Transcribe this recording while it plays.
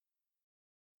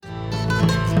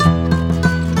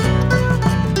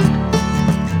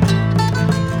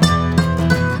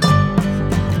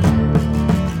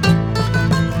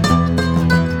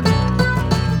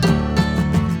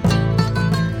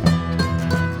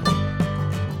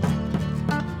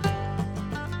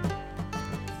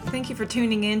Thank you for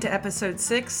tuning in to episode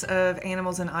 6 of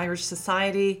Animals in Irish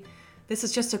Society. This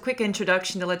is just a quick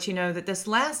introduction to let you know that this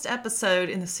last episode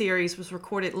in the series was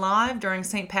recorded live during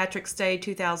St. Patrick's Day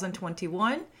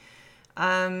 2021.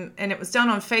 And it was done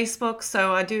on Facebook,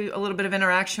 so I do a little bit of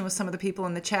interaction with some of the people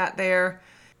in the chat there.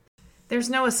 There's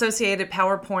no associated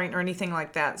PowerPoint or anything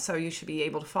like that, so you should be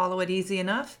able to follow it easy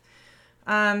enough.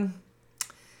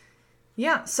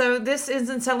 So this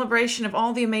is in celebration of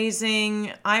all the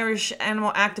amazing Irish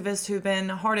animal activists who've been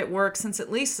hard at work since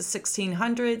at least the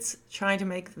 1600s, trying to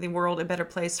make the world a better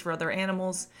place for other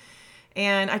animals.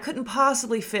 And I couldn't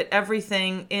possibly fit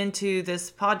everything into this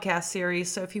podcast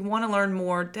series, so if you want to learn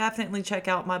more, definitely check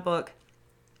out my book,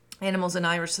 Animals in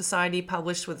Irish Society,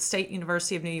 published with State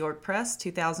University of New York Press,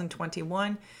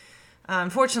 2021.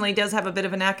 Unfortunately, it does have a bit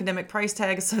of an academic price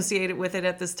tag associated with it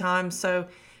at this time, so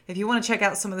if you want to check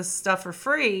out some of this stuff for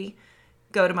free,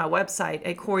 go to my website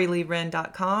at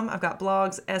CoreyLeeWren.com. I've got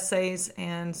blogs, essays,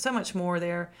 and so much more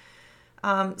there.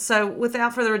 So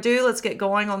without further ado, let's get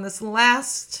going on this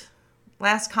last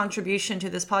contribution to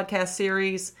this podcast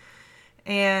series.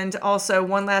 And also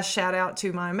one last shout out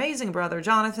to my amazing brother,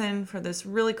 Jonathan, for this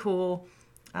really cool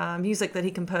music that he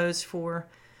composed for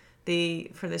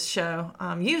this show,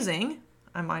 using,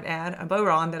 I might add, a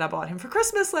bodhrán that I bought him for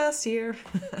Christmas last year.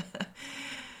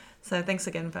 So thanks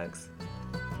again, folks.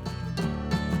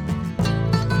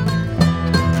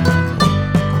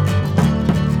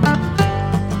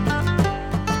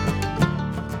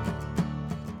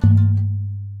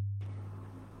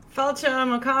 Falcha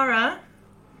Makara.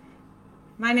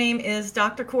 My name is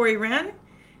Dr. Corey Wren,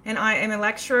 and I am a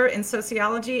lecturer in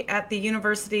sociology at the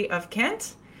University of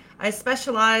Kent. I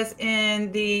specialize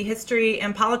in the history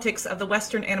and politics of the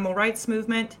Western animal rights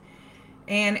movement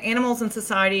and animals in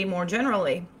society more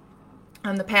generally.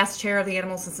 I'm the past chair of the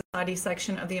Animals in Society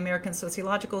section of the American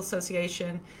Sociological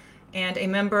Association and a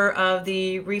member of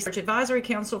the Research Advisory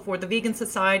Council for the Vegan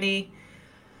Society,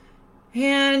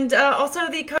 and also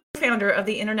the co-founder of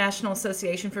the International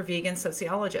Association for Vegan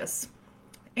Sociologists.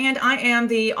 And I am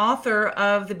the author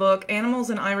of the book Animals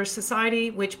in Irish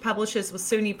Society, which publishes with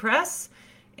SUNY Press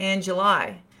in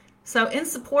July. So in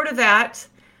support of that,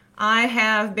 I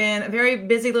have been a very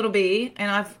busy little bee,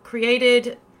 and I've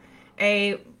created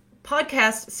a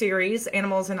podcast series,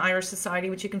 Animals in Irish Society,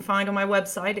 which you can find on my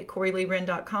website at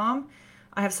CoreyLeeWren.com.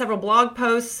 I have several blog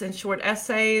posts and short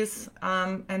essays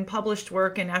and published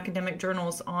work in academic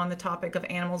journals on the topic of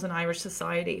animals in Irish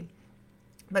society.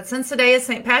 But since today is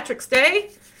St. Patrick's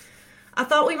Day, I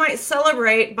thought we might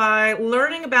celebrate by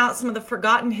learning about some of the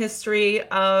forgotten history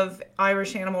of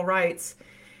Irish animal rights.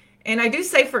 And I do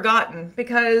say forgotten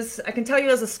because I can tell you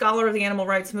as a scholar of the animal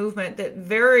rights movement that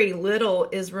very little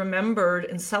is remembered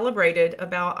and celebrated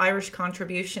about Irish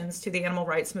contributions to the animal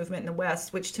rights movement in the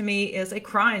West, which to me is a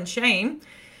crying shame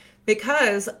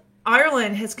because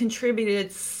Ireland has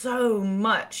contributed so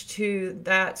much to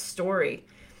that story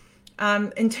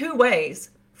in two ways.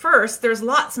 First, there's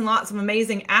lots and lots of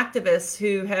amazing activists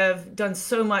who have done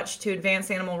so much to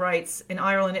advance animal rights in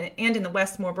Ireland and in the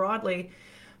West more broadly.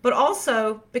 But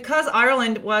also, because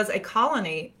Ireland was a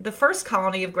colony, the first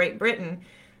colony of Great Britain,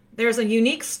 there's a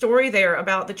unique story there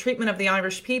about the treatment of the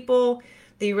Irish people,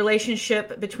 the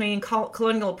relationship between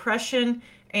colonial oppression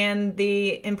and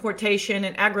the importation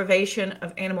and aggravation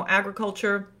of animal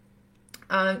agriculture.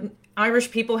 Irish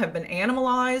people have been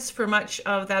animalized for much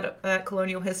of that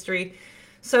colonial history.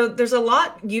 So there's a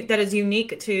lot that is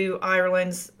unique to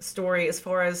Ireland's story as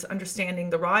far as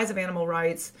understanding the rise of animal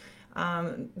rights,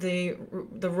 the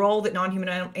role that non-human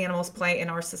animals play in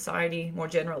our society more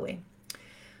generally.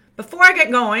 Before I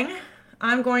get going,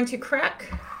 I'm going to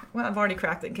I've already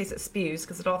cracked it in case it spews,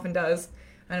 because it often does.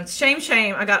 And it's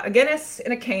shame. I got a Guinness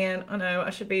in a can. I know I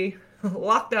should be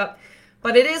locked up.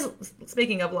 But it is,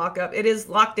 speaking of locked up, it is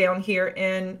locked down here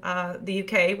in the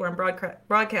UK, where I'm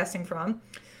broadcasting from.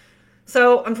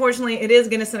 So unfortunately, it is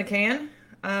Guinness in a can.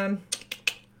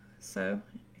 So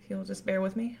if you'll just bear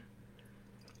with me.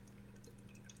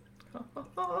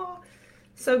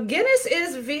 So Guinness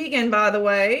is vegan, by the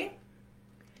way.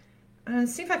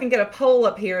 See if I can get a poll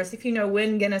up here. See if you know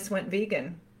when Guinness went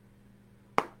vegan.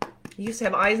 It used to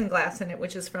have isinglass in it,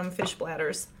 which is from fish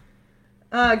bladders.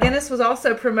 Guinness was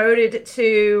also promoted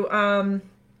to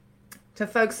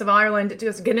folks of Ireland.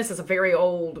 Guinness is a very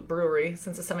old brewery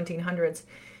since the 1700s.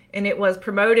 And it was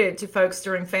promoted to folks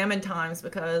during famine times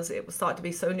because it was thought to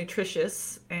be so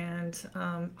nutritious and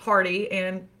hearty,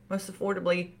 and most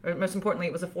importantly, it was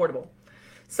affordable.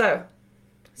 So,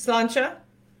 sláinte.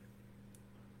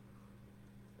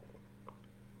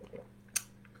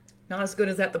 Not as good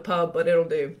as at the pub, but it'll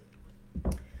do.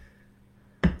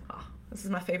 This is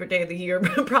my favorite day of the year,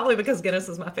 probably because Guinness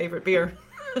is my favorite beer.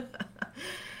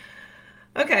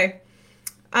 Okay.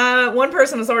 One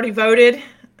person has already voted.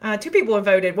 Two people have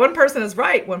voted. One person is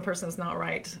right. One person is not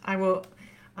right. I will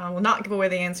not give away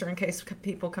the answer in case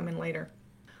people come in later.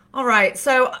 All right.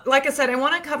 So, like I said, I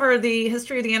want to cover the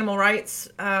history of the animal rights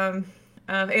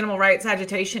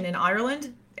agitation in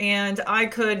Ireland. And I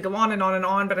could go on and on and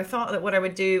on, but I thought that what I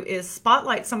would do is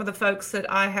spotlight some of the folks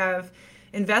that I have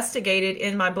investigated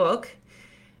in my book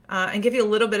and give you a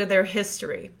little bit of their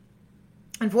history.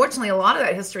 Unfortunately, a lot of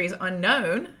that history is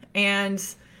unknown,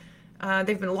 and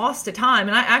they've been lost to time.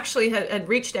 And I actually had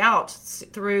reached out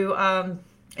through,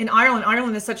 in Ireland.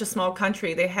 Ireland is such a small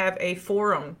country. They have a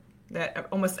forum that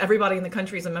almost everybody in the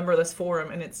country is a member of this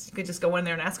forum, and you could just go in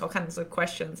there and ask all kinds of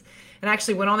questions. And I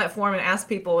actually went on that forum and asked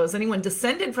people, is anyone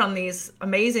descended from these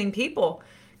amazing people?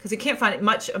 Because you can't find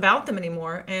much about them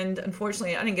anymore. And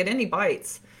unfortunately, I didn't get any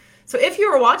bites. So if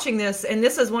you were watching this and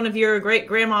this is one of your great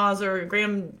grandmas or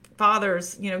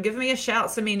grandfathers, give me a shout,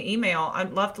 send me an email.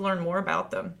 I'd love to learn more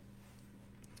about them.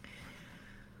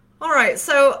 All right.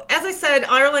 So as I said,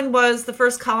 Ireland was the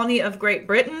first colony of Great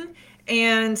Britain.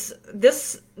 And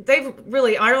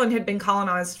Ireland had been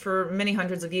colonized for many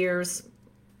hundreds of years.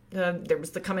 There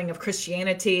was the coming of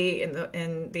Christianity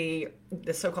in the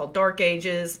so-called Dark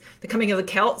Ages, the coming of the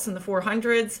Celts in the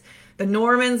 400s, the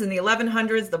Normans in the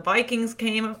 1100s, the Vikings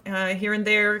came here and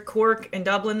there. Cork and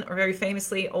Dublin are very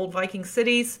famously old Viking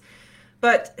cities.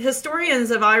 But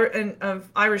historians of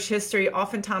Irish history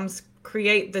oftentimes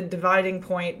create the dividing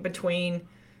point between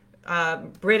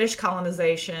British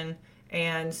colonization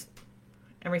and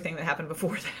everything that happened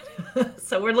before that.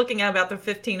 So we're looking at about the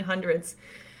 1500s.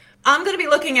 I'm going to be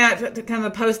looking at kind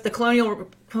of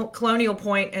the colonial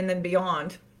point and then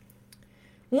beyond.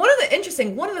 One of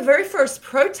the very first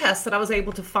protests that I was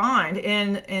able to find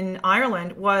in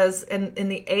Ireland was in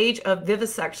the age of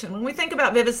vivisection. When we think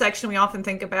about vivisection, we often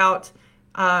think about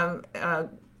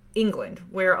England,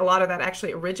 where a lot of that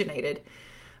actually originated.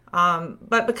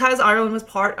 But because Ireland was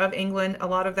part of England, a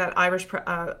lot of that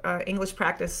English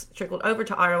practice trickled over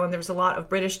to Ireland. There was a lot of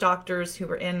British doctors who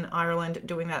were in Ireland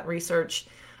doing that research.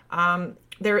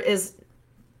 There is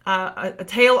a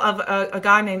tale of a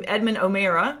guy named Edmund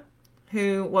O'Meara,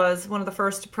 who was one of the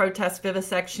first to protest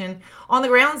vivisection on the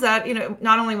grounds that,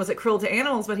 not only was it cruel to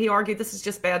animals, but he argued this is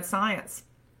just bad science.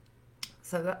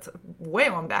 So that's way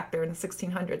on back there in the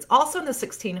 1600s. Also in the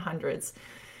 1600s,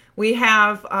 we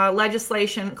have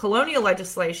colonial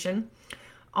legislation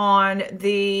on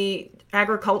the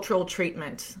agricultural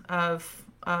treatment of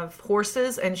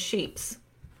horses and sheep.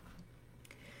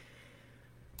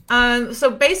 So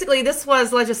basically, this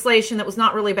was legislation that was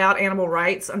not really about animal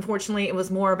rights. Unfortunately, it was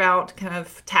more about kind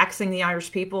of taxing the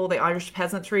Irish people, the Irish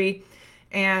peasantry.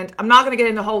 And I'm not going to get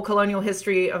into the whole colonial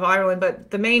history of Ireland,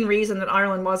 but the main reason that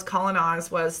Ireland was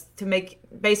colonized was to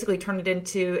basically turn it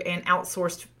into an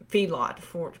outsourced feedlot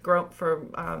for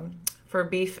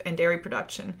beef and dairy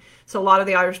production. So a lot of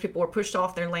the Irish people were pushed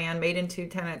off their land, made into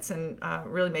tenants, and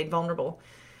really made vulnerable.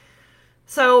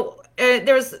 So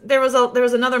there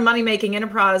was another money-making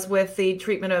enterprise with the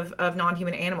treatment of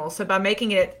non-human animals. So by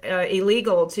making it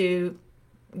illegal to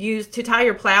tie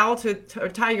your plow or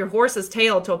tie your horse's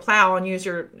tail to a plow and use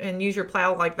your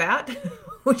plow like that,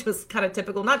 which was kind of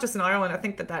typical, not just in Ireland. I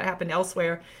think that happened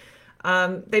elsewhere.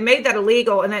 They made that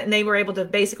illegal, and they were able to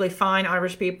basically fine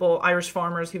Irish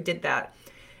farmers who did that.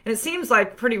 And it seems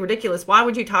like pretty ridiculous. Why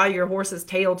would you tie your horse's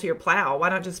tail to your plow? Why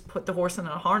not just put the horse in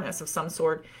a harness of some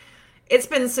sort? It's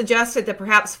been suggested that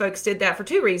perhaps folks did that for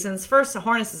two reasons. First, a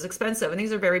harness is expensive, and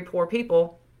these are very poor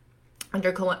people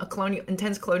under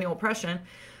intense colonial oppression.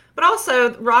 But also,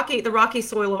 the rocky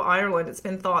soil of Ireland, it's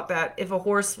been thought that if a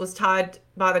horse was tied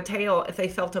by the tail, if they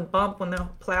felt a bump when the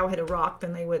plow hit a rock,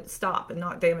 then they would stop and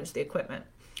not damage the equipment.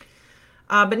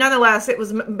 But nonetheless, it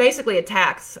was basically a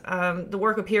tax. The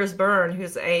work of Piers Byrne,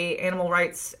 who's an animal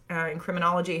rights and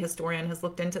criminology historian, has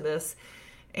looked into this.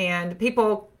 And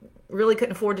people really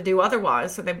couldn't afford to do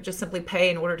otherwise, so they would just simply pay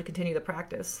in order to continue the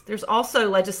practice. There's also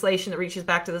legislation that reaches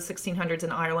back to the 1600s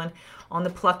in Ireland on the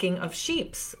plucking of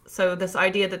sheep. So this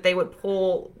idea that they would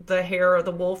pull the hair or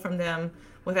the wool from them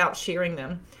without shearing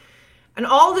them. And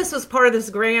all this was part of this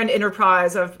grand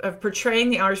enterprise of portraying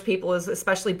the Irish people as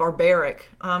especially barbaric.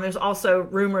 There's also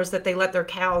rumors that they let their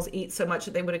cows eat so much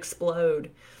that they would explode,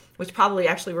 which probably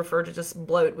actually referred to just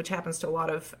bloat, which happens to a lot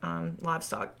of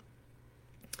livestock.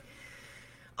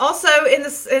 Also, in the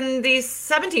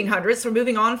 1700s, so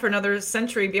moving on for another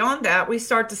century beyond that, we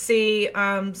start to see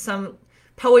some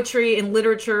poetry and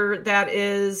literature that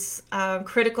is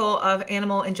critical of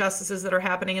animal injustices that are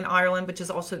happening in Ireland, which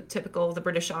is also typical of the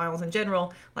British Isles in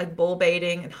general, like bull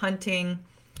baiting and hunting.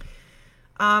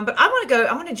 But I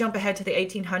want to jump ahead to the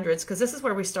 1800s because this is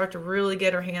where we start to really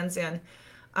get our hands in.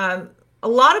 A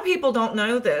lot of people don't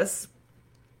know this,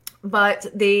 but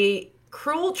the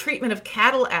Cruel Treatment of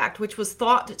Cattle Act, which was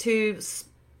thought to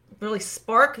really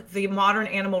spark the modern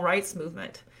animal rights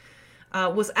movement,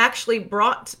 was actually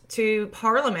brought to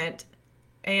Parliament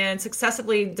and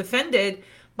successfully defended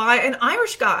by an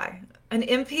Irish guy, an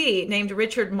MP named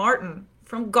Richard Martin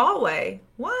from Galway.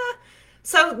 What?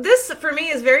 So this, for me,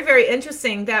 is very, very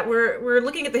interesting that we're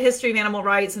looking at the history of animal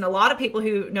rights, and a lot of people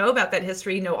who know about that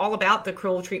history know all about the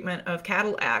Cruel Treatment of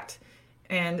Cattle Act,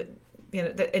 and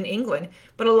in England.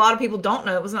 But a lot of people don't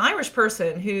know it was an Irish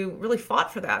person who really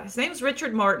fought for that. His name is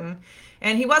Richard Martin,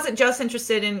 and he wasn't just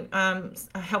interested in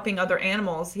helping other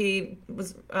animals. He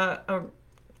was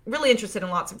really interested in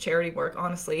lots of charity work,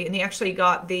 honestly, and he actually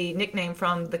got the nickname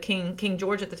from the King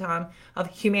George at the time of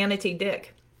Humanity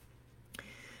Dick.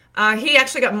 He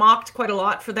actually got mocked quite a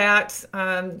lot for that.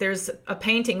 There's a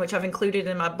painting, which I've included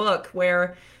in my book,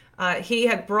 where he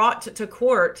had brought to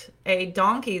court a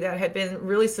donkey that had been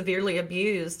really severely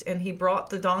abused, and he brought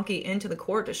the donkey into the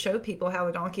court to show people how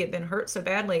the donkey had been hurt so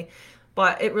badly.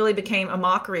 But it really became a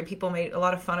mockery. People made a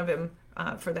lot of fun of him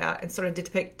for that and sort of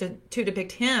to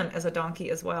depict him as a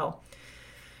donkey as well.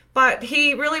 But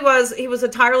he was a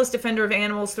tireless defender of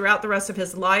animals throughout the rest of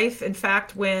his life. In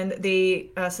fact, when the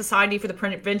Society for the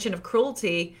Prevention of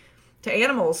Cruelty to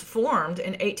Animals formed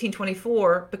in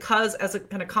 1824, because as a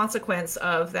kind of consequence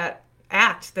of that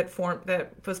act that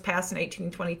was passed in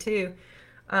 1822,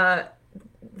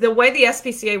 the way the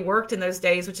SPCA worked in those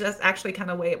days, which is actually kind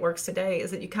of the way it works today,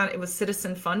 is that it was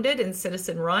citizen funded and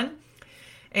citizen run.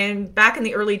 And back in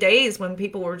the early days when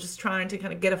people were just trying to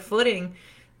kind of get a footing,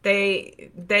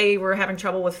 they were having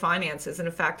trouble with finances. And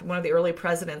in fact, one of the early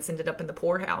presidents ended up in the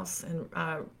poorhouse, and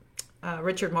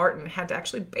Richard Martin had to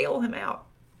actually bail him out.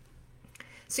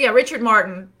 So yeah, Richard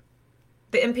Martin,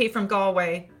 the MP from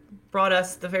Galway, brought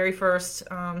us the very first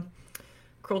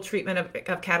Cruel Treatment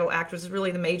of Cattle Act, which is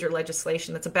really the major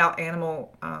legislation that's about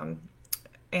animal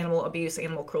abuse,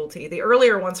 animal cruelty. The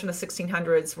earlier ones from the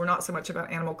 1600s were not so much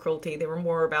about animal cruelty. They were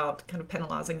more about kind of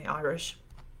penalizing the Irish.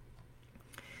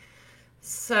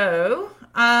 So,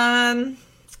 let's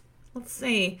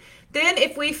see. Then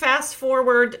if we fast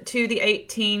forward to the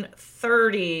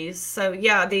 1830s, so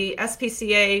yeah, the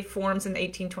SPCA forms in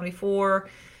 1824,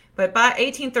 but by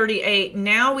 1838,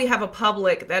 now we have a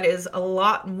public that is a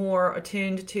lot more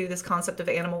attuned to this concept of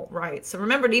animal rights. So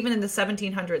remember, even in the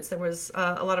 1700s, there was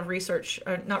a lot of research,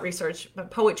 not research, but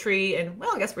poetry and,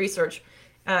 well, I guess research,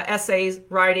 essays,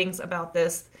 writings about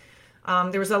this.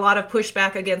 There was a lot of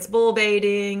pushback against bull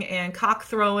baiting and cock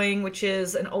throwing, which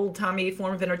is an old-timey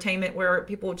form of entertainment where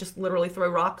people would just literally throw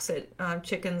rocks at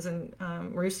chickens and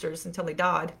roosters until they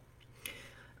died.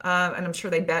 And I'm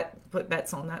sure they put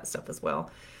bets on that stuff as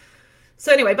well.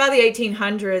 So anyway, by the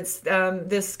 1800s,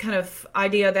 this kind of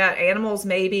idea that animals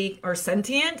maybe are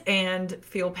sentient and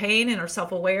feel pain and are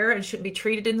self-aware and shouldn't be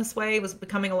treated in this way was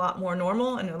becoming a lot more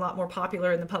normal and a lot more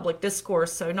popular in the public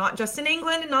discourse. So not just in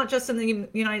England and not just in the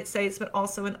United States, but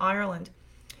also in Ireland.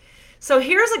 So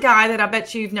here's a guy that I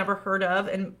bet you've never heard of,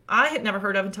 and I had never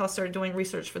heard of until I started doing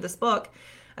research for this book,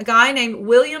 a guy named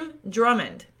William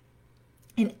Drummond.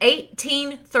 In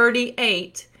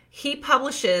 1838, he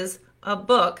publishes a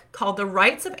book called The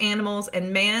Rights of Animals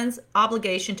and Man's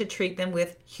Obligation to Treat Them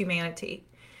with Humanity.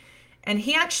 And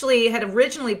he actually had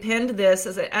originally penned this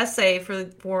as an essay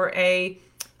for a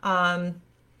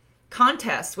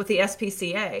contest with the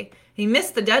SPCA. He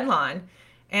missed the deadline,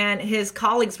 and his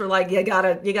colleagues were like, you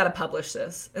gotta publish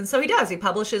this. And so he does. He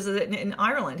publishes it in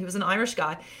Ireland. He was an Irish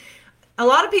guy. A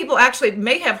lot of people actually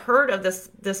may have heard of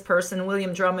this person,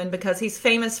 William Drummond, because he's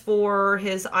famous for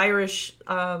his Irish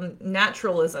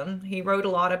naturalism. He wrote a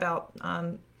lot about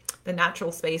the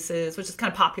natural spaces, which is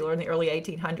kind of popular in the early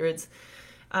 1800s.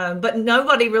 But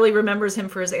nobody really remembers him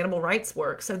for his animal rights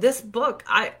work. So this book,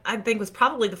 I think, was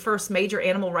probably the first major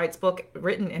animal rights book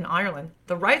written in Ireland.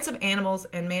 The Rights of Animals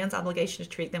and Man's Obligation to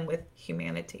Treat Them with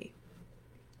Humanity.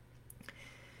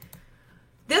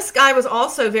 This guy was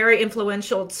also very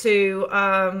influential to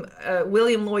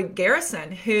William Lloyd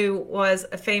Garrison, who was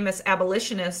a famous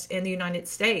abolitionist in the United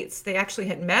States. They actually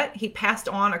had met. He passed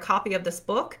on a copy of this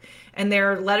book, and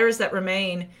there are letters that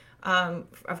remain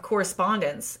of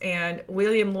correspondence. And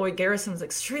William Lloyd Garrison was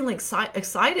extremely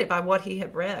excited by what he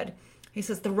had read. He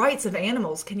says, the rights of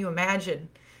animals, can you imagine?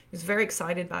 He was very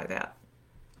excited by that.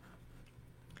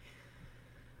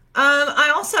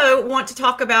 I also want to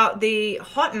talk about the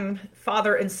Houghton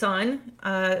father and son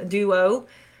duo,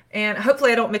 and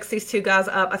hopefully I don't mix these two guys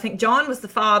up. I think John was the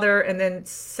father, and then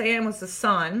Sam was the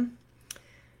son,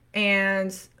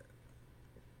 and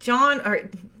John, or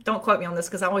don't quote me on this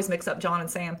because I always mix up John and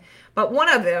Sam, but one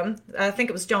of them, I think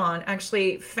it was John,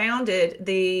 actually founded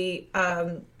the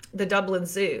Dublin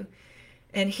Zoo.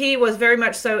 And he was very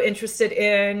much so interested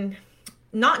in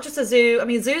not just a zoo. I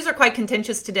mean, zoos are quite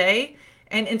contentious today.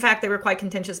 And in fact, they were quite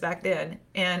contentious back then.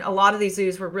 And a lot of these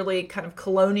zoos were really kind of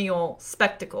colonial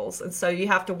spectacles. And so you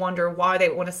have to wonder why they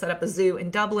would want to set up a zoo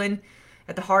in Dublin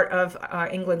at the heart of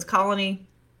England's colony.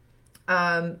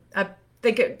 I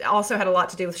think it also had a lot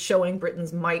to do with showing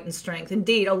Britain's might and strength.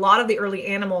 Indeed, a lot of the early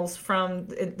animals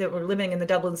that were living in the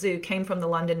Dublin Zoo came from the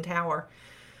London Tower.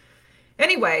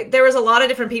 Anyway, there was a lot of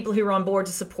different people who were on board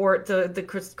to support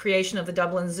the creation of the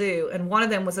Dublin Zoo. And one of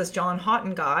them was this John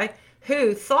Houghton guy,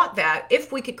 who thought that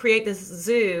if we could create this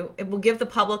zoo, it will give the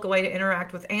public a way to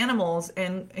interact with animals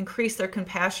and increase their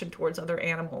compassion towards other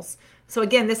animals. So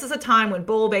again, this is a time when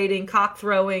bull baiting, cock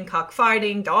throwing, cock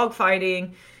fighting, dog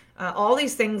fighting, all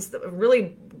these things,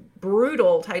 really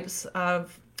brutal types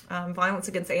of violence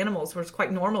against animals was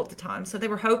quite normal at the time. So they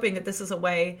were hoping that this is a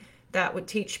way that would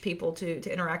teach people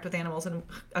to interact with animals in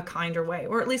a kinder way,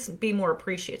 or at least be more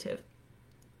appreciative.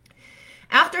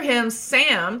 After him,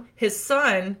 Sam, his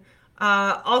son,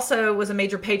 also was a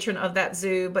major patron of that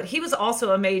zoo, but he was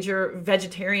also a major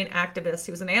vegetarian activist.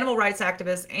 He was an animal rights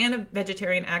activist and a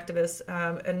vegetarian activist,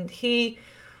 and he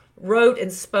wrote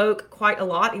and spoke quite a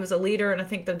lot. He was a leader in, I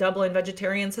think, the Dublin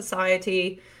Vegetarian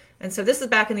Society, and so this is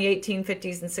back in the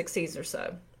 1850s and 60s or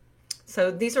so.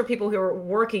 So these are people who are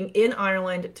working in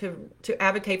Ireland to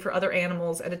advocate for other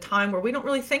animals at a time where we don't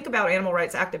really think about animal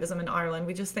rights activism in Ireland.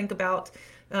 We just think about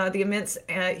the immense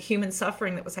human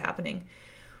suffering that was happening.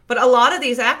 But a lot of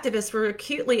these activists were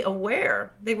acutely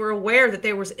aware. They were aware that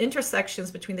there was intersections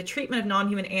between the treatment of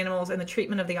non-human animals and the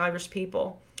treatment of the Irish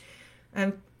people.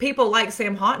 And people like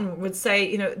Sam Houghton would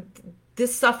say,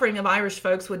 this suffering of Irish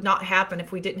folks would not happen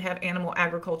if we didn't have animal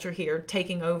agriculture here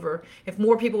taking over. If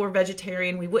more people were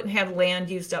vegetarian, we wouldn't have land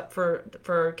used up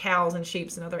for cows and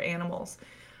sheep and other animals.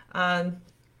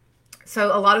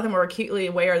 So a lot of them were acutely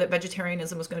aware that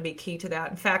vegetarianism was going to be key to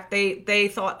that. In fact, they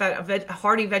thought that a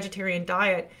hearty vegetarian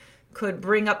diet could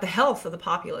bring up the health of the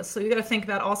populace. So you got to think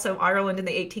about also Ireland in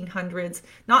the 1800s,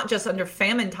 not just under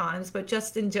famine times, but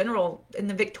just in general in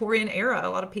the Victorian era. A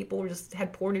lot of people just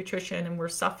had poor nutrition and were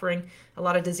suffering a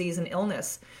lot of disease and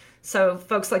illness. So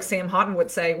folks like Sam Houghton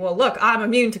would say, well, look, I'm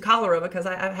immune to cholera because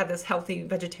I have this healthy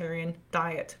vegetarian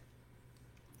diet.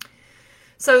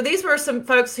 So these were some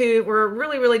folks who were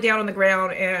really, really down on the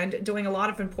ground and doing a lot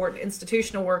of important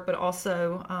institutional work, but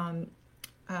also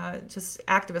just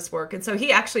activist work. And so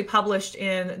he actually published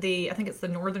in I think it's the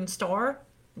Northern Star,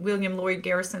 William Lloyd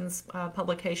Garrison's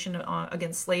publication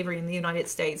against slavery in the United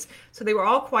States. So they were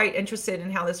all quite interested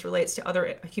in how this relates to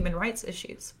other human rights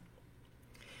issues.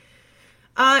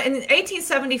 In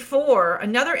 1874,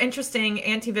 another interesting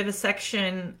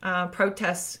anti-vivisection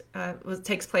protest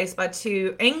takes place by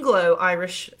two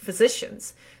Anglo-Irish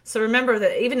physicians. So remember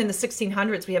that even in the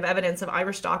 1600s, we have evidence of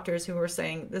Irish doctors who were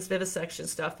saying this vivisection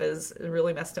stuff is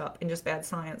really messed up and just bad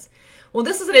science. Well,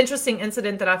 this is an interesting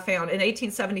incident that I found. In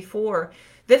 1874,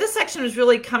 vivisection was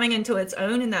really coming into its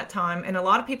own in that time, and a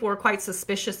lot of people were quite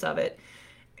suspicious of it.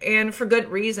 And for good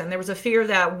reason. There was a fear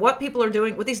that what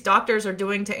these doctors are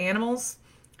doing to animals,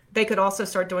 they could also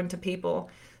start doing to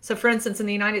people. So for instance, in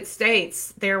the United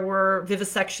States, there were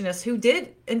vivisectionists who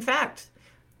did, in fact,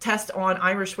 test on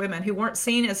Irish women who weren't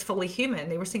seen as fully human.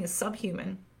 They were seen as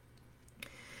subhuman.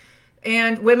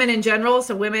 And women in general,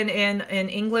 so women in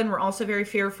England were also very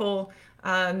fearful.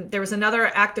 There was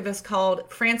another activist called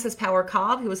Frances Power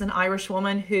Cobb, who was an Irish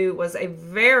woman who was a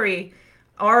very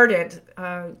ardent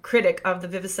critic of the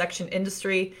vivisection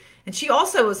industry. And she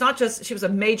also was she was a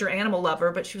major animal lover,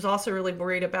 but she was also really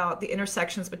worried about the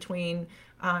intersections between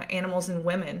animals and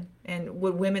women, and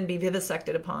would women be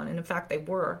vivisected upon? And in fact, they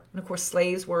were. And of course,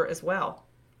 slaves were as well.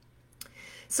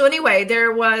 So anyway,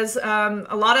 there was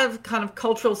a lot of kind of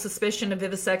cultural suspicion of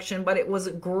vivisection, but it was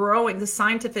growing. The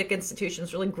scientific institution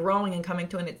was really growing and coming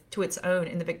to its own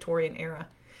in the Victorian era.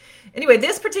 Anyway,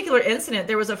 this particular incident,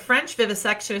 there was a French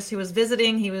vivisectionist who was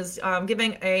visiting. He was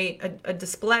giving a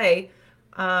display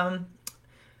on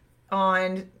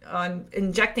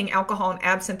injecting alcohol and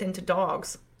absinthe into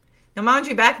dogs. Now, mind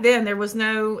you, back then there was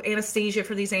no anesthesia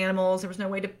for these animals. There was no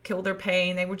way to kill their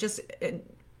pain. They were just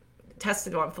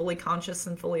tested on, fully conscious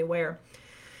and fully aware.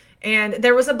 And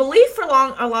there was a belief for a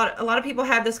lot of people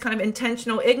had this kind of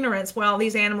intentional ignorance. Well,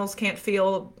 these animals can't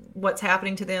feel what's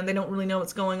happening to them. They don't really know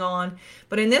what's going on.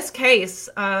 But in this case,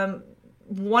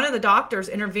 one of the doctors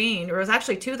intervened, or it was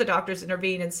actually two of the doctors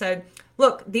intervened and said,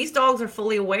 look, these dogs are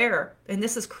fully aware, and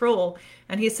this is cruel.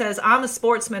 And he says, I'm a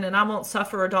sportsman, and I won't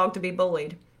suffer a dog to be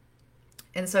bullied.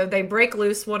 And so they break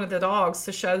loose one of the dogs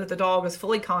to show that the dog is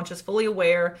fully conscious, fully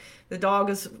aware. The dog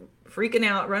is freaking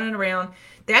out, running around.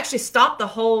 They actually stopped the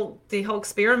whole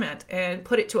experiment and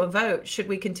put it to a vote. Should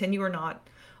we continue or not?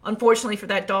 Unfortunately for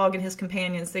that dog and his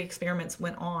companions, the experiments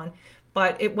went on.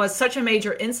 But it was such a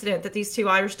major incident that these two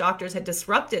Irish doctors had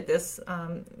disrupted this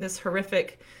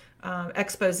horrific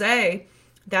expose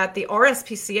that the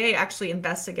RSPCA actually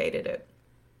investigated it.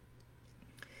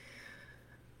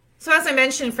 So as I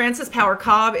mentioned, Frances Power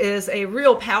Cobb is a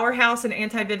real powerhouse and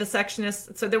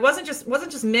anti-vivisectionist. So there wasn't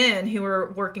just men who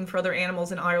were working for other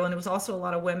animals in Ireland. It was also a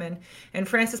lot of women. And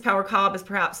Frances Power Cobb is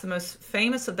perhaps the most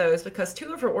famous of those because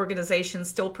two of her organizations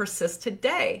still persist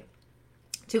today,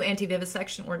 two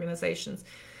anti-vivisection organizations.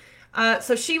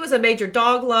 So she was a major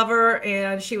dog lover,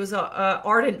 and she was a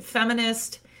ardent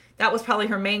feminist. That was probably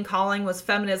her main calling, was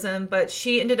feminism. But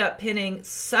she ended up penning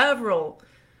several,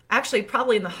 actually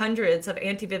probably in the hundreds of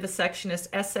anti-vivisectionist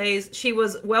essays. She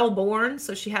was well born,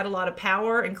 so she had a lot of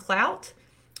power and clout,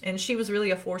 and she was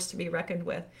really a force to be reckoned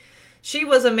with. She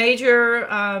was a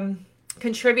major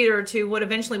contributor to what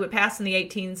eventually would pass in the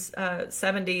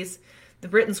 1870s, the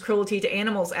Britain's Cruelty to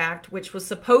Animals Act, which was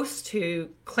supposed to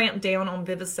clamp down on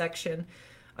vivisection.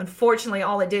 Unfortunately,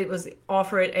 all it did was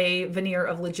offer it a veneer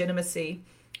of legitimacy.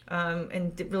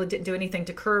 And really didn't do anything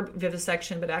to curb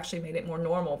vivisection, but actually made it more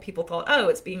normal. People thought, oh,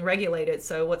 it's being regulated,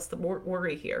 so what's the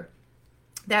worry here?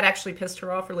 That actually pissed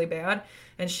her off really bad,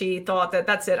 and she thought that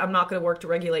that's it, I'm not going to work to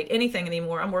regulate anything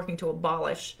anymore, I'm working to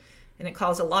abolish. And it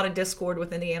caused a lot of discord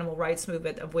within the animal rights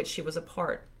movement, of which she was a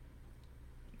part.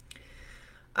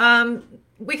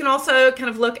 We can also kind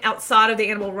of look outside of the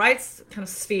animal rights kind of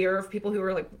sphere of people who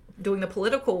are like doing the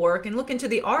political work and look into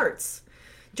the arts.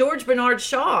 George Bernard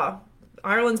Shaw,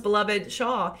 Ireland's beloved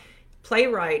Shaw,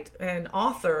 playwright and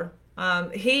author,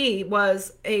 he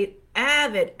was a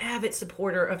avid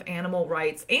supporter of animal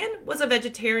rights and was a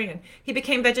vegetarian. He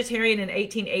became vegetarian in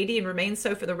 1880 and remained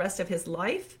so for the rest of his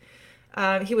life.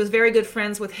 He was very good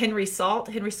friends with Henry Salt.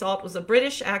 Henry Salt was a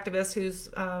British activist who's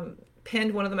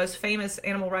penned one of the most famous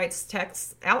animal rights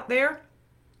texts out there.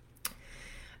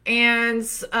 And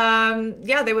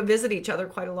they would visit each other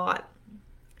quite a lot.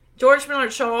 George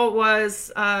Bernard Shaw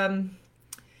was...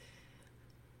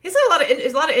 He's got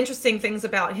a lot of interesting things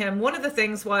about him. One of the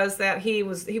things was that he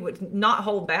would not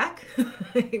hold back.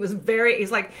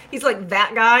 He's like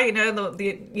that guy,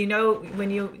 when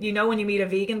you meet a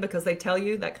vegan because they tell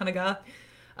you, that kind of guy.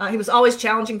 He was always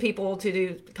challenging people to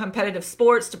do competitive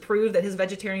sports to prove that his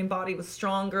vegetarian body was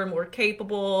stronger, more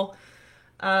capable.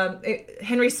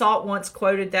 Henry Salt once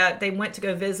quoted that they went to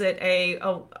go visit a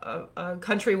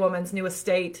countrywoman's new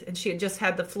estate, and she had just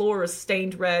had the floors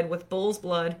stained red with bull's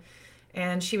blood.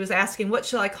 And she was asking, what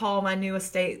shall I call my new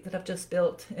estate that I've just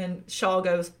built? And Shaw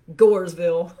goes,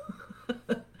 Goresville.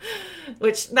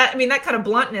 That kind of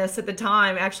bluntness at the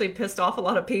time actually pissed off a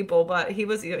lot of people, but he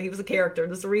was a character.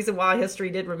 There's a reason why history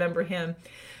did remember him.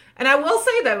 And I will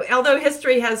say, though, although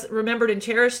history has remembered and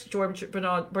cherished George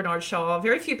Bernard Shaw,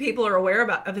 very few people are aware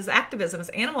of his activism, his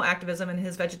animal activism, and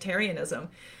his vegetarianism.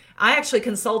 I actually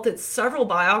consulted several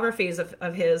biographies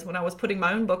of his when I was putting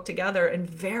my own book together, and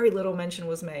very little mention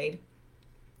was made.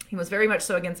 He was very much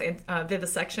so against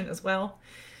vivisection as well.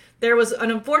 There was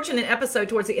an unfortunate episode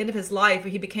towards the end of his life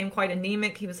where he became quite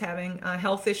anemic. He was having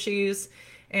health issues.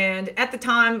 And at the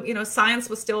time, science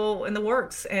was still in the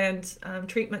works, and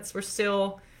treatments were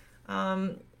still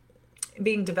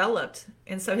being developed.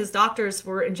 And so his doctors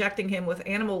were injecting him with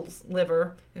animal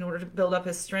liver in order to build up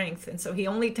his strength. And so he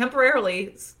only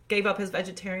temporarily gave up his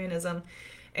vegetarianism.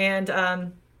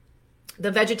 And the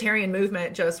vegetarian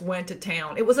movement just went to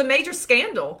town. It was a major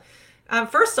scandal.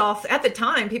 First off, at the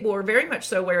time, people were very much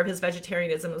so aware of his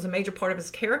vegetarianism. It was a major part of his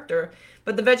character.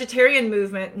 But the vegetarian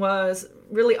movement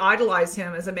really idolized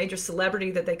him as a major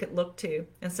celebrity that they could look to.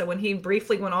 And so when he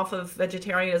briefly went off of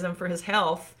vegetarianism for his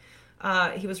health,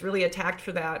 he was really attacked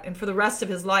for that. And for the rest of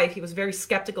his life, he was very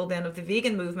skeptical then of the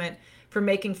vegan movement for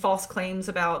making false claims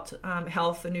about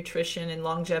health and nutrition and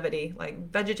longevity.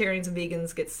 Like, vegetarians and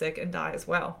vegans get sick and die as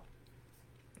well.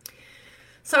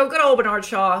 So good old Bernard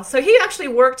Shaw. So he actually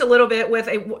worked a little bit with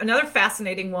another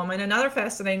fascinating woman, another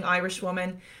fascinating Irish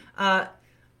woman,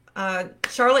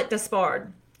 Charlotte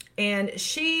Despard. And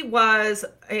she was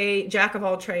a jack of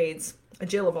all trades, a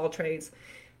Jill of all trades.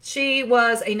 She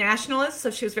was a nationalist,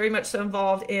 so she was very much so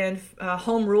involved in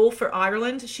home rule for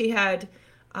Ireland. She had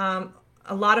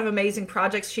a lot of amazing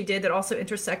projects she did that also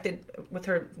intersected with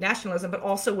her nationalism, but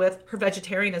also with her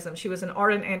vegetarianism. She was an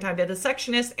ardent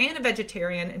anti-vivisectionist and a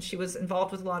vegetarian, and she was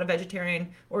involved with a lot of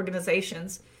vegetarian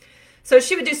organizations. So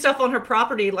she would do stuff on her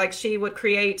property, like she would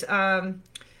create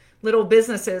little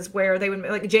businesses where they would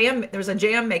like jam. There was a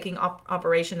jam making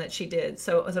operation that she did.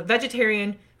 So it was a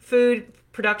vegetarian food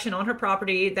production on her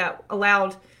property that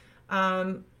allowed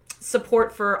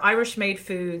support for Irish-made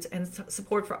foods and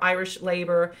support for Irish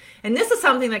labor. And this is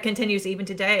something that continues even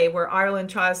today, where Ireland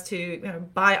tries to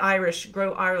buy Irish,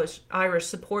 grow Irish,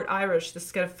 support Irish.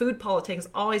 This kind of food politics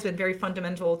has always been very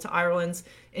fundamental to Ireland's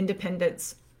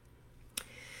independence.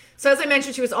 So as I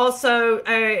mentioned, she was also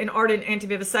an ardent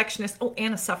anti-vivisectionist,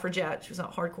 and a suffragette. She was a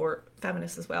hardcore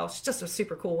feminist as well. She's just a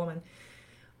super cool woman.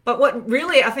 But what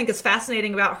really I think is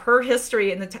fascinating about her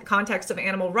history in the context of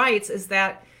animal rights is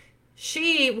that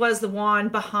she was the one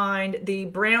behind the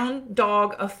Brown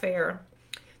Dog Affair.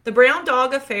 The Brown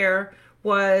Dog Affair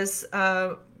was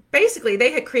basically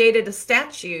they had created a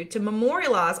statue to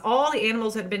memorialize all the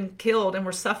animals that had been killed and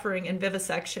were suffering in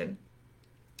vivisection.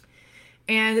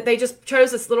 And they just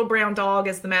chose this little brown dog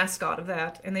as the mascot of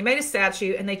that. And they made a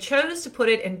statue, and they chose to put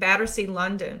it in Battersea,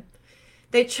 London.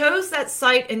 They chose that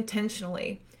site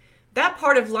intentionally. That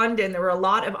part of London, there were a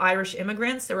lot of Irish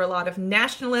immigrants. There were a lot of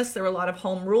nationalists. There were a lot of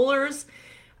home rulers.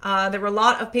 There were a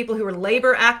lot of people who were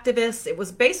labor activists. It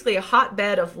was basically a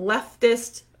hotbed of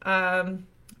leftist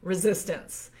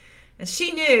resistance. And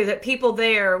she knew that people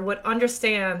there would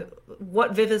understand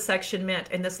what vivisection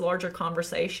meant in this larger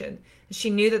conversation. And she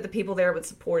knew that the people there would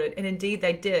support it. And indeed,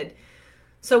 they did.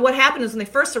 So what happened is when they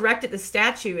first erected the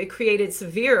statue, it created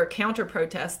severe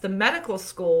counter-protests. The medical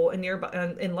school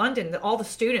in London, all the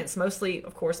students, mostly,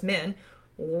 of course, men,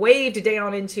 waved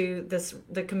down into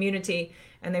the community,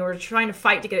 and they were trying to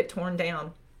fight to get it torn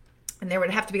down. And there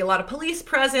would have to be a lot of police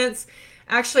presence.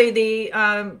 Actually, the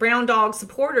Brown Dog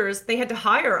supporters, they had to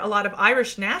hire a lot of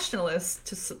Irish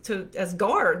nationalists as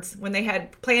guards when they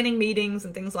had planning meetings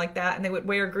and things like that, and they would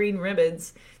wear green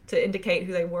ribbons to indicate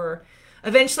who they were.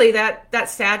 Eventually, that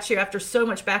statue, after so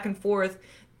much back and forth,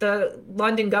 the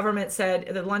London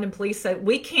police said,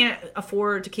 we can't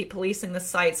afford to keep policing this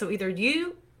site, so either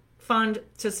you fund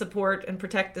to support and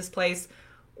protect this place,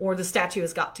 or the statue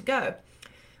has got to go.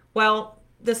 Well,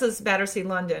 this is Battersea,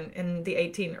 London in the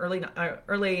early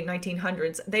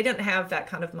 1900s. They didn't have that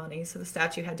kind of money, so the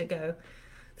statue had to go.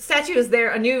 The statue is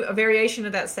there. A variation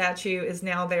of that statue is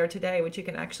now there today, which you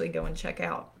can actually go and check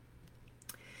out.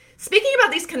 Speaking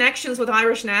about these connections with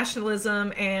Irish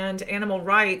nationalism and animal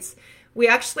rights,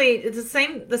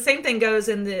 the same thing goes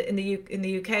in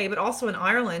the UK, but also in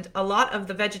Ireland. A lot of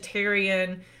the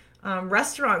vegetarian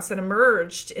restaurants that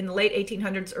emerged in the late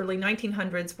 1800s, early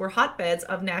 1900s were hotbeds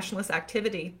of nationalist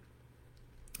activity.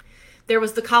 There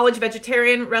was the College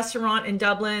Vegetarian Restaurant in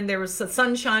Dublin. There was the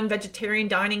Sunshine Vegetarian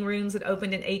Dining Rooms that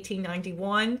opened in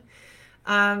 1891.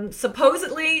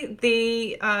 Supposedly,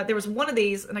 there was one of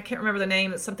these, and I can't remember the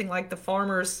name. It's something like the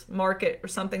Farmers Market or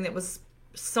something that was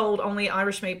sold only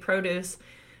Irish-made produce.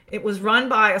 It was run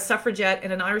by a suffragette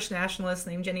and an Irish nationalist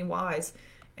named Jenny Wise.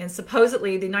 And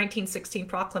supposedly, the 1916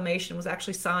 proclamation was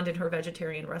actually signed in her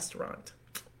vegetarian restaurant.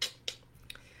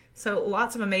 So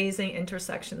lots of amazing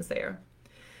intersections there.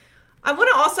 I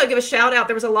want to also give a shout out.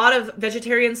 There was a lot of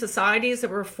vegetarian societies that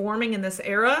were forming in this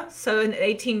era. So in the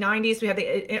 1890s, we had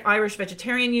the Irish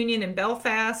Vegetarian Union in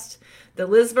Belfast, the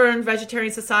Lisburn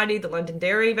Vegetarian Society, the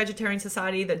Londonderry Vegetarian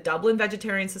Society, the Dublin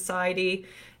Vegetarian Society.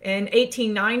 In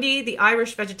 1890, the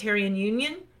Irish Vegetarian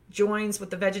Union joins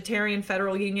with the Vegetarian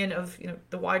Federal Union of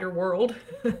the wider world.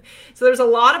 So there's a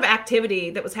lot of activity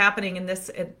that was happening in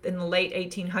the late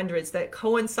 1800s that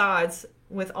coincides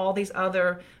with all these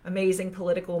other amazing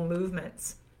political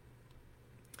movements.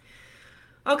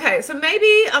 Okay, so maybe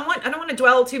I don't want to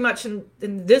dwell too much in the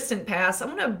distant past. I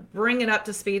want to bring it up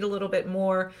to speed a little bit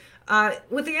more.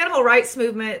 With the animal rights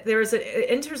movement, it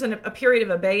enters in a period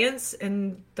of abeyance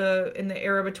in the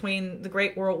era between the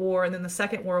Great World War and then the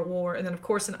Second World War, and then of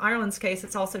course in Ireland's case,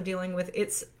 it's also dealing with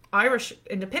its Irish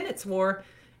Independence War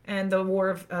and the war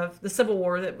of the Civil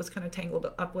War that was kind of tangled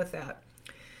up with that.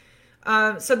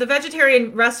 So the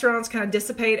vegetarian restaurants kind of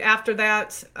dissipate after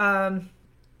that,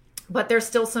 but there's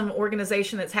still some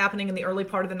organization that's happening in the early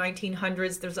part of the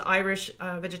 1900s. There's the Irish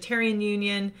Vegetarian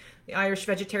Union, the Irish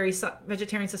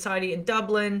Vegetarian Society in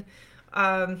Dublin.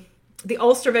 The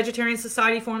Ulster Vegetarian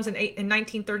Society forms in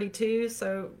 1932,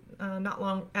 so not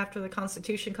long after the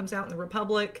Constitution comes out in the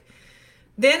Republic.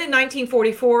 Then in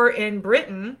 1944 in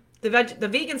Britain, the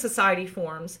Vegan Society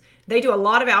forms. They do a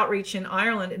lot of outreach in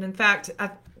Ireland, and in fact,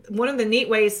 one of the neat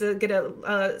ways to get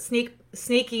a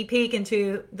sneaky peek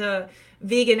into the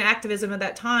vegan activism at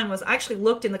that time was I actually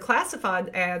looked in the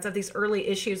classified ads of these early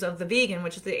issues of The Vegan,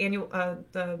 which is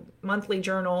the monthly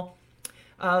journal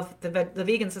of the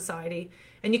Vegan Society.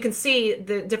 And you can see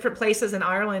the different places in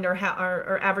Ireland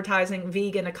are advertising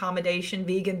vegan accommodation,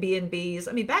 vegan B&Bs.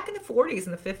 I mean, back in the 40s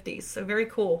and the 50s. So very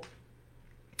cool.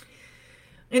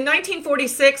 In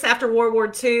 1946, after World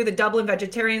War II, the Dublin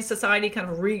Vegetarian Society kind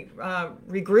of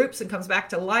regroups and comes back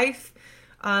to life.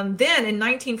 Then in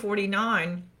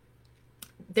 1949,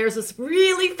 there's this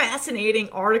really fascinating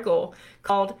article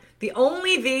called "The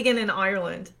Only Vegan in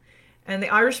Ireland." And the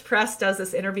Irish press does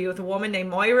this interview with a woman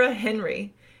named Moira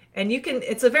Henry. And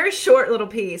it's a very short little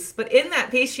piece, but in that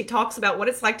piece, she talks about what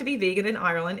it's like to be vegan in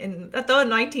Ireland in the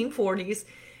 1940s.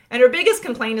 And her biggest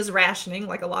complaint is rationing,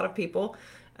 like a lot of people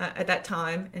at that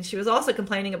time. And she was also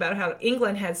complaining about how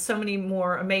England had so many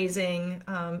more amazing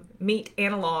meat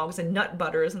analogs and nut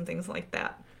butters and things like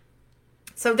that.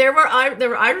 So there were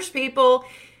Irish people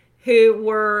who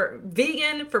were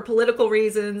vegan for political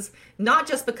reasons, not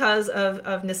just because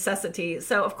of necessity.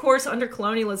 So, of course, under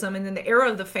colonialism and in the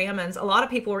era of the famines, a lot of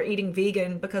people were eating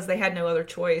vegan because they had no other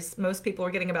choice. Most people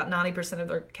were getting about 90% of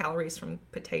their calories from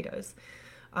potatoes.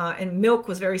 And milk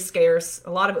was very scarce. A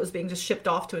lot of it was being just shipped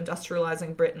off to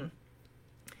industrializing Britain.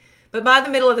 But by the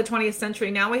middle of the 20th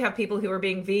century, now we have people who are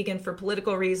being vegan for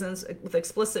political reasons with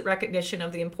explicit recognition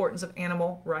of the importance of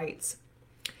animal rights.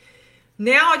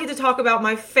 Now I get to talk about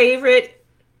my favorite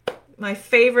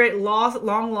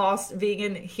long lost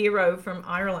vegan hero from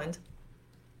Ireland.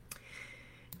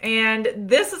 And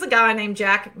this is a guy named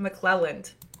Jack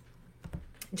McClelland.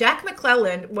 Jack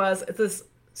McClelland was this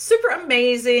super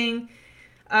amazing,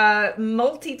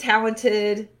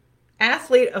 multi-talented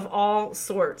athlete of all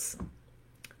sorts.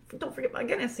 Don't forget my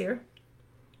Guinness here.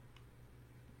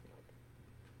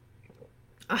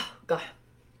 Oh, God.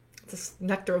 It's this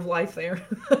nectar of life there.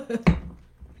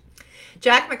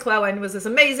 Jack McClelland was this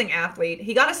amazing athlete.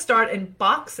 He got a start in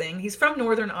boxing. He's from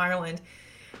Northern Ireland.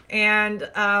 And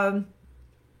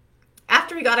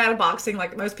after he got out of boxing,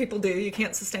 like most people do, you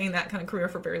can't sustain that kind of career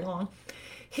for very long.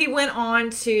 He went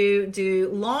on to do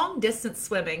long-distance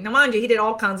swimming. Now, mind you, he did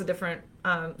all kinds of different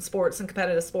sports and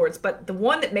competitive sports, but the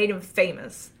one that made him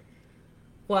famous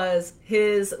was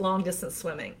his long-distance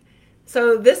swimming.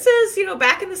 So this is,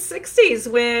 back in the 60s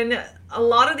when a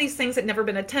lot of these things had never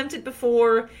been attempted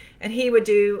before, and he would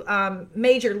do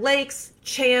major lakes,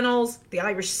 channels, the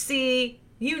Irish Sea,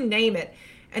 you name it.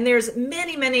 And there's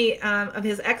many of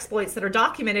his exploits that are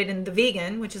documented in The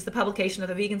Vegan, which is the publication of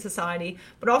the Vegan Society,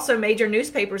 but also major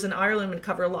newspapers in Ireland would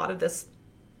cover a lot of this.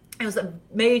 It was a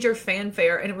major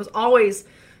fanfare, and it was always,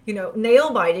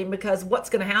 nail-biting because what's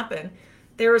going to happen?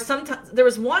 There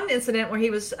was one incident where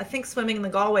he was, I think, swimming in the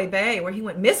Galway Bay where he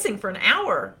went missing for an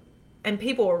hour, and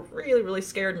people were really, really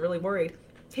scared and really worried.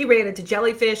 He ran into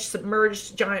jellyfish,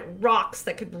 submerged giant rocks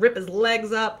that could rip his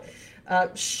legs up,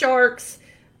 sharks,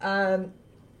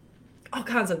 all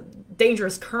kinds of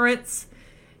dangerous currents.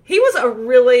 He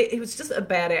was just a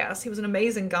badass. He was an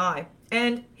amazing guy.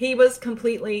 And he was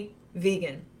completely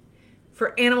vegan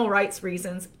for animal rights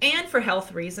reasons and for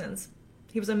health reasons.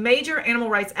 He was a major animal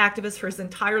rights activist for his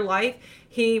entire life.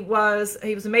 He was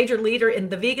a major leader in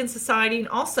the Vegan Society and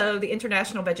also the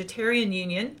International Vegetarian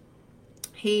Union.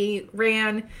 He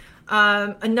ran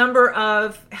a number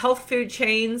of health food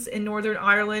chains in Northern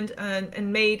Ireland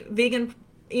and made vegan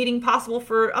eating possible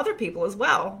for other people as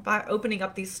well by opening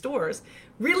up these stores.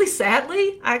 Really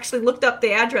sadly, I actually looked up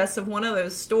the address of one of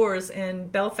those stores in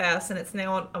Belfast, and it's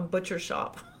now a butcher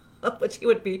shop, which he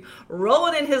would be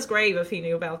rolling in his grave if he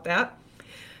knew about that.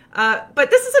 But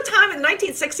this is a time in the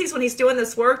 1960s when he's doing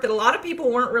this work that a lot of people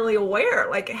weren't really aware,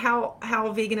 like how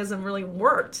veganism really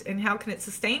worked and how can it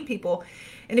sustain people.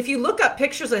 And if you look up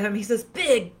pictures of him, he's this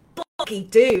big, bulky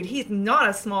dude. He's not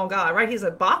a small guy, right? He's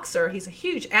a boxer. He's a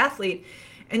huge athlete.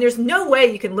 And there's no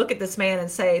way you can look at this man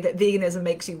and say that veganism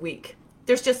makes you weak.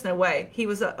 There's just no way. He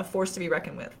was a force to be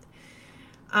reckoned with.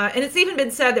 And it's even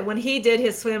been said that when he did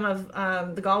his swim of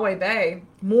the Galway Bay,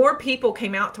 more people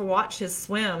came out to watch his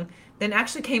swim than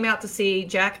actually came out to see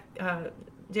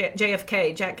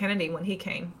JFK, Jack Kennedy, when he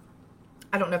came.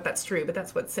 I don't know if that's true, but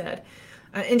that's what's said.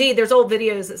 Indeed, there's old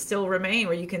videos that still remain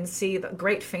where you can see the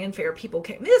great fanfare. People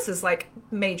came. This is like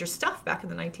major stuff back in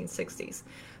the 1960s.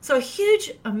 So a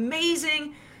huge,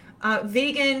 amazing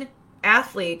vegan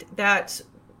athlete that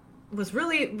was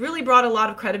really brought a lot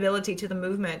of credibility to the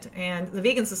movement, and the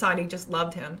Vegan Society just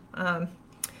loved him.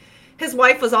 His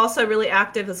wife was also really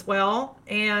active as well,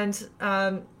 and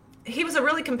he was a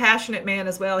really compassionate man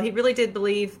as well. He really did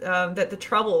believe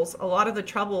that a lot of the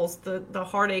troubles, the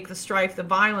heartache, the strife, the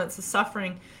violence, the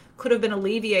suffering could have been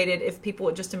alleviated if people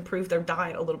would just improve their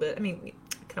diet a little bit. I mean,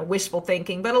 kind of wishful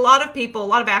thinking, but a lot of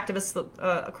activists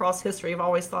across history have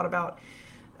always thought about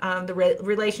the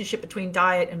relationship between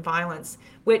diet and violence,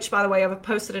 which, by the way, I've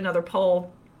posted another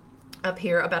poll up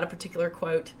here about a particular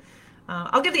quote.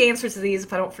 I'll give the answers to these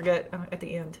if I don't forget at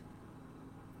the end.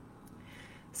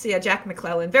 So yeah, Jack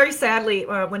McClellan. Very sadly,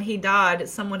 when he died,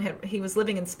 he was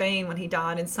living in Spain when he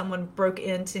died, and someone broke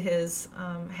into his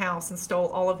house and stole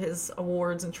all of his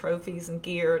awards and trophies and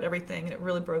gear and everything, and it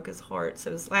really broke his heart.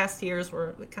 So his last years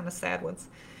were kind of sad ones.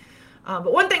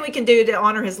 But one thing we can do to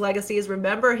honor his legacy is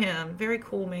remember him. Very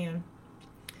cool man.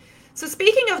 So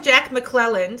speaking of Jack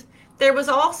McClellan, there was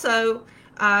also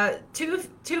two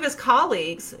of his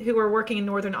colleagues who were working in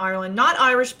Northern Ireland, not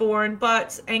Irish-born,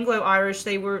 but Anglo-Irish.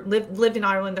 They lived in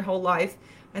Ireland their whole life,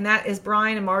 and that is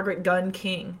Brian and Margaret Gunn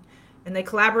King. And they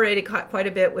collaborated quite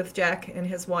a bit with Jack and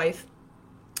his wife.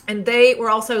 And they were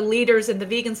also leaders in the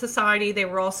Vegan Society. They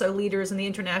were also leaders in the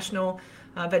International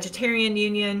Vegetarian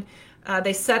Union.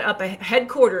 They set up a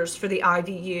headquarters for the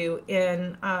IVU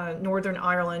in Northern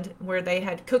Ireland, where they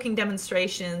had cooking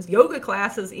demonstrations, yoga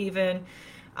classes even.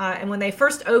 And when they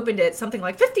first opened it, something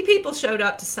like 50 people showed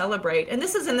up to celebrate. And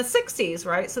this is in the 60s,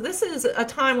 right? So this is a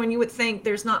time when you would think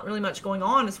there's not really much going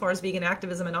on as far as vegan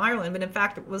activism in Ireland. But in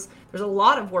fact, there's a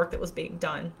lot of work that was being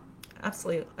done.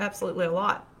 Absolutely a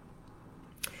lot.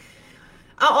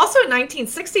 Also in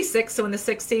 1966, so in the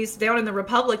 60s, down in the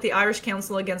Republic, the Irish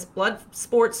Council Against Blood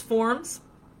Sports forms.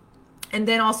 And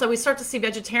then also we start to see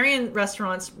vegetarian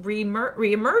restaurants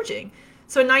re-emerging.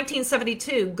 So in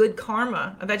 1972, Good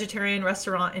Karma, a vegetarian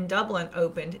restaurant in Dublin,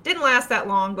 opened. It didn't last that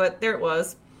long, but there it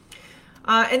was.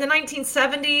 In the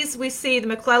 1970s, we see the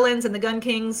McClellans and the Gun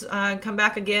Kings come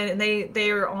back again, and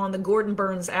they are on the Gordon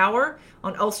Burns Hour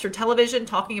on Ulster Television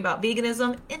talking about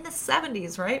veganism in the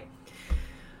 70s, right?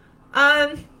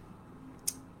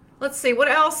 Let's see, what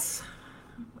else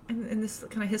in this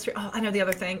kind of history? Oh, I know the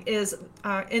other thing is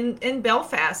in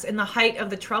Belfast, in the height of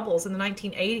the Troubles in the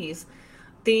 1980s,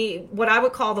 what I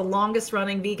would call the longest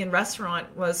running vegan restaurant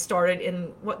was started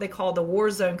in what they call the War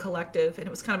Zone Collective, and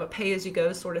it was kind of a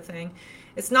pay-as-you-go sort of thing.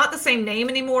 It's not the same name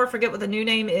anymore. I forget what the new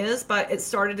name is, but it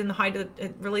started in the height of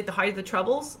the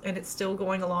Troubles, and it's still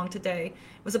going along today.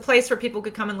 It was a place where people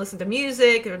could come and listen to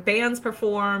music, or bands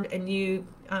performed, and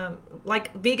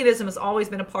veganism has always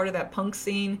been a part of that punk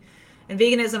scene, and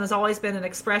veganism has always been an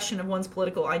expression of one's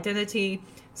political identity.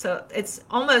 So it's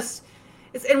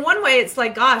in one way, it's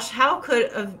like, gosh, how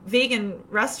could a vegan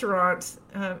restaurant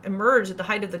emerge at the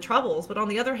height of the Troubles? But on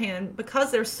the other hand,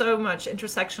 because there's so much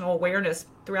intersectional awareness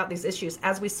throughout these issues,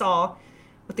 as we saw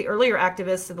with the earlier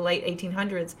activists of the late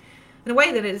 1800s, in a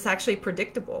way that it is actually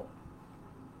predictable.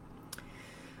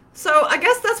 So I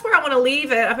guess that's where I want to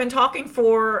leave it. I've been talking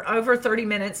for over 30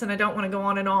 minutes, and I don't want to go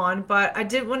on and on, but I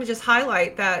did want to just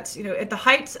highlight that, at the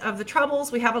height of the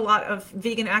Troubles, we have a lot of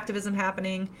vegan activism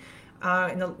happening.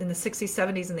 In the 60s,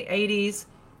 70s, and the 80s.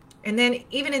 And then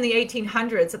even in the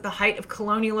 1800s, at the height of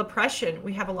colonial oppression,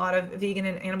 we have a lot of vegan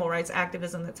and animal rights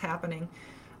activism that's happening.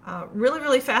 Really,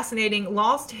 really fascinating,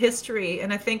 lost history.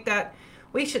 And I think that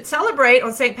we should celebrate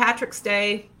on St. Patrick's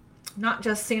Day, not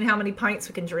just seeing how many pints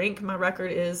we can drink. My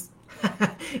record is,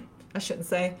 I shouldn't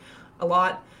say a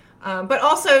lot, but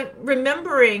also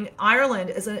remembering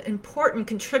Ireland as an important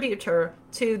contributor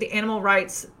to the animal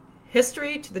rights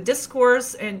history, to the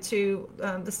discourse, and to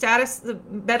the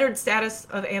bettered status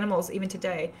of animals even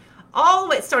today.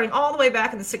 Starting all the way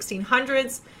back in the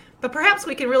 1600s. But perhaps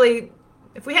we can really,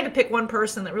 if we had to pick one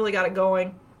person that really got it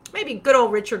going, maybe good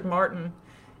old Richard Martin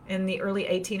in the early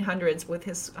 1800s with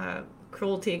his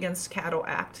Cruelty Against Cattle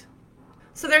Act.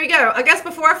 So there you go. I guess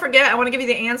before I forget, I want to give you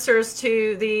the answers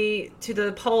to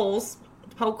the poll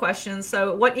questions.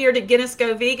 So what year did Guinness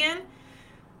go vegan?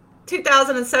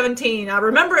 2017. I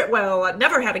remember it well. I'd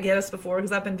never had a Guinness before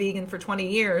because I've been vegan for 20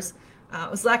 years. I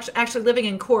was actually living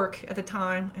in Cork at the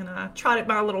time, and I trotted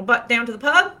my little butt down to the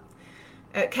pub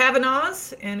at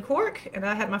Kavanagh's in Cork, and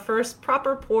I had my first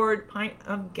proper poured pint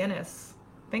of Guinness.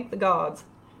 Thank the gods.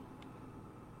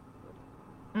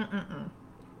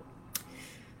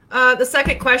 The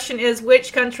second question is,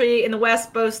 which country in the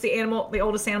West boasts the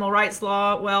oldest animal rights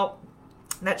law? Well,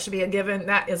 that should be a given.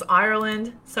 That is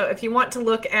Ireland. So if you want to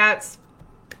look at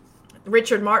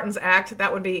Richard Martin's Act,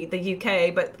 that would be the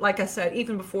UK. But like I said,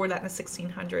 even before that in the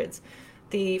 1600s,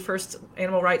 the first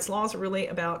animal rights laws are really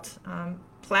about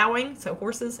plowing, so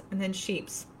horses, and then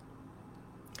sheeps.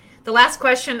 The last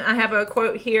question, I have a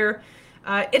quote here.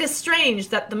 It is strange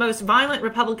that the most violent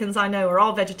Republicans I know are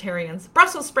all vegetarians.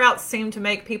 Brussels sprouts seem to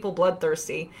make people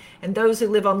bloodthirsty, and those who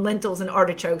live on lentils and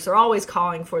artichokes are always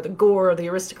calling for the gore of the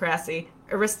aristocracy.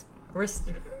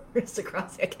 Aristocracy,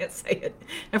 I can't say it.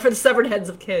 And for the severed heads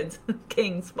of kings.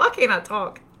 Why can't I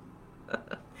talk?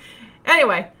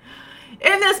 Anyway,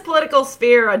 In this political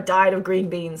sphere, a diet of green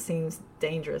beans seems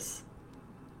dangerous.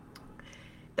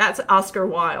 That's Oscar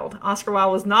Wilde. Oscar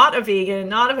Wilde was not a vegan,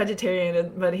 not a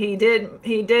vegetarian, but he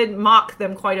did mock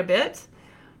them quite a bit.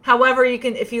 However,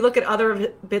 if you look at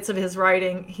other bits of his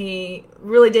writing, he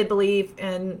really did believe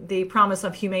in the promise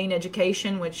of humane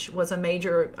education, which was a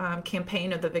major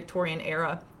campaign of the Victorian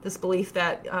era. This belief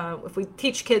that if we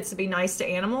teach kids to be nice to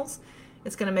animals,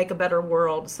 it's going to make a better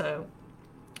world. So,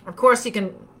 of course, you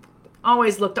can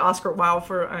always look to Oscar Wilde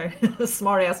for a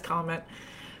smart-ass comment.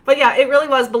 But yeah, it really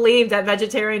was believed that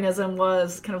vegetarianism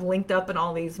was kind of linked up in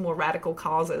all these more radical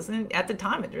causes. And at the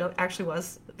time, it really actually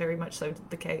was very much so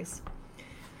the case.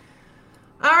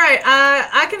 All right,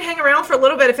 I can hang around for a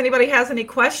little bit if anybody has any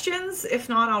questions. If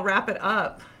not, I'll wrap it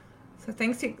up. So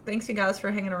thanks you guys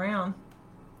for hanging around.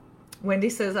 Wendy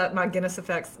says that my Guinness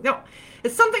effects. No,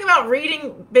 it's something about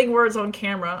reading big words on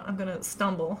camera. I'm going to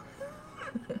stumble.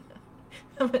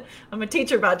 I'm a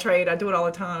teacher by trade. I do it all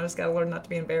the time. I just got to learn not to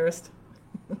be embarrassed.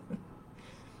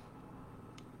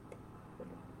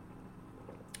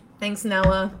 Thanks,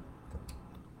 Nella.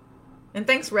 And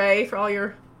thanks, Ray, for all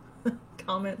your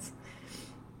comments.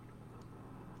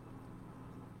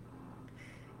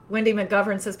 Wendy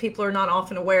McGovern says people are not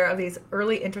often aware of these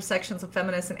early intersections of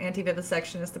feminists and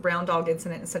anti-vivisectionists. The brown dog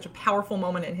incident is such a powerful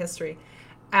moment in history.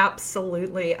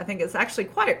 Absolutely. I think it's actually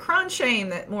quite a crown shame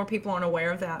that more people aren't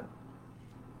aware of that.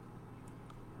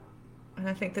 And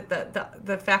I think that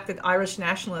the fact that Irish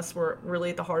nationalists were really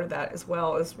at the heart of that as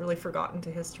well is really forgotten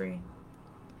to history.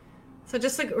 So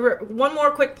just one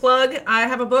more quick plug. I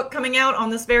have a book coming out on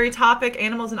this very topic,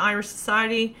 Animals in Irish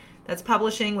Society, that's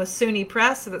publishing with SUNY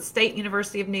Press, so that's State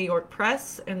University of New York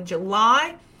Press, in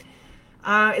July.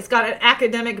 It's got an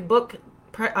academic book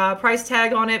price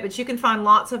tag on it, but you can find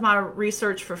lots of my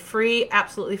research for free,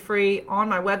 absolutely free, on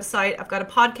my website. I've got a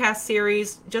podcast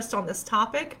series just on this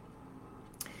topic.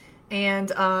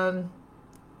 And I've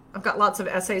got lots of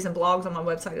essays and blogs on my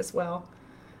website as well.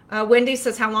 Wendy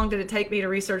says, how long did it take me to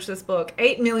research this book?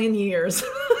 8 million years.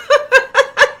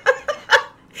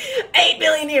 8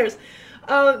 million years.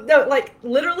 No, like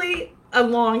literally a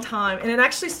long time. And it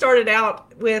actually started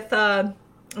out with, I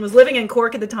was living in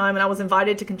Cork at the time, and I was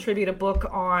invited to contribute a book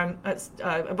on,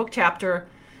 a book chapter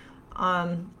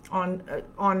on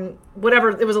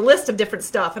whatever. There was a list of different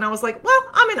stuff. And I was like, well,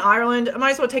 I'm in Ireland. I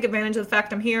might as well take advantage of the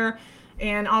fact I'm here,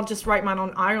 and I'll just write mine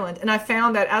on Ireland. And I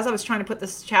found that as I was trying to put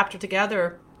this chapter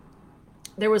together,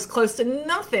 there was close to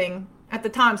nothing at the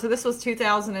time. So this was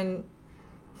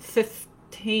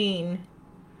 2015.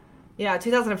 Yeah,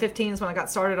 2015 is when I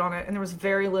got started on it, and there was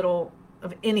very little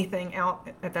of anything out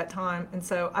at that time. And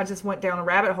so I just went down a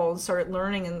rabbit hole and started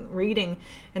learning and reading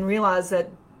and realized that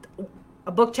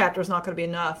a book chapter is not going to be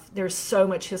enough. There's so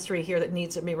much history here that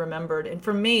needs to be remembered. And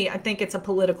for me, I think it's a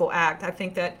political act. I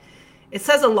think that it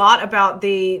says a lot about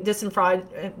the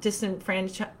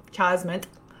disenfranchisement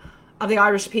of the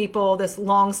Irish people, this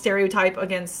long stereotype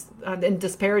against and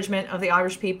disparagement of the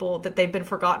Irish people, that they've been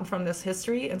forgotten from this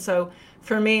history. And so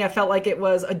for me, I felt like it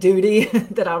was a duty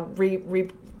that I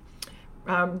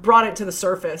brought it to the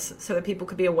surface so that people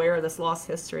could be aware of this lost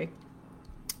history.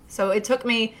 So it took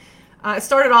me, I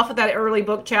started off with that early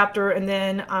book chapter, and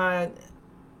then I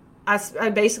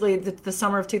basically, the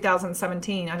summer of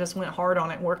 2017, I just went hard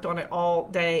on it and worked on it all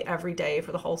day, every day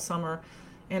for the whole summer.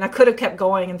 And I could have kept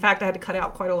going. In fact, I had to cut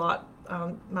out quite a lot.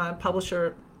 My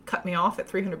publisher cut me off at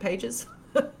 300 pages,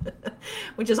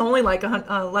 which is only like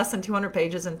less than 200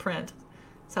 pages in print.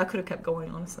 So I could have kept going,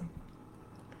 honestly.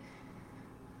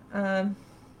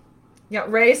 Yeah,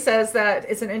 Ray says that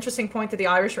it's an interesting point that the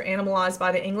Irish were animalized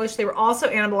by the English. They were also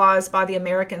animalized by the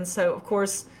Americans. So, of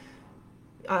course,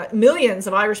 millions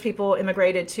of Irish people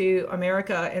immigrated to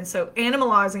America. And so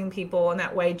animalizing people in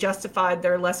that way justified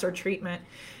their lesser treatment.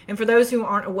 And for those who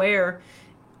aren't aware,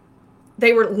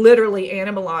 they were literally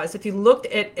animalized. If you looked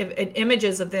at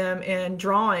images of them in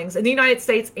drawings in the United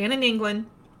States and in England,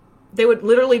 they would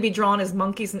literally be drawn as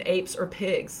monkeys and apes or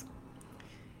pigs.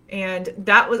 And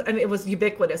that was, I mean, it was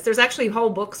ubiquitous. There's actually whole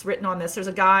books written on this. There's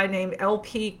a guy named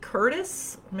L.P.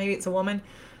 Curtis, maybe it's a woman,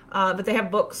 but they have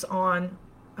books on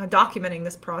documenting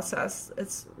this process.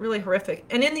 It's really horrific.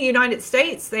 And in the United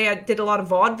States, they did a lot of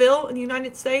vaudeville in the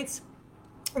United States.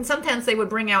 And sometimes they would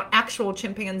bring out actual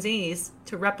chimpanzees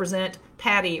to represent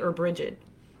Patty or Bridget.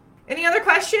 Any other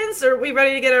questions? Are we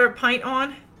ready to get our pint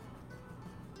on?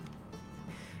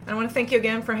 I want to thank you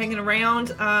again for hanging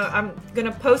around. I'm going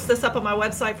to post this up on my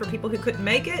website for people who couldn't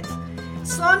make it.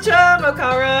 Sláinte,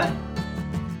 Mokara!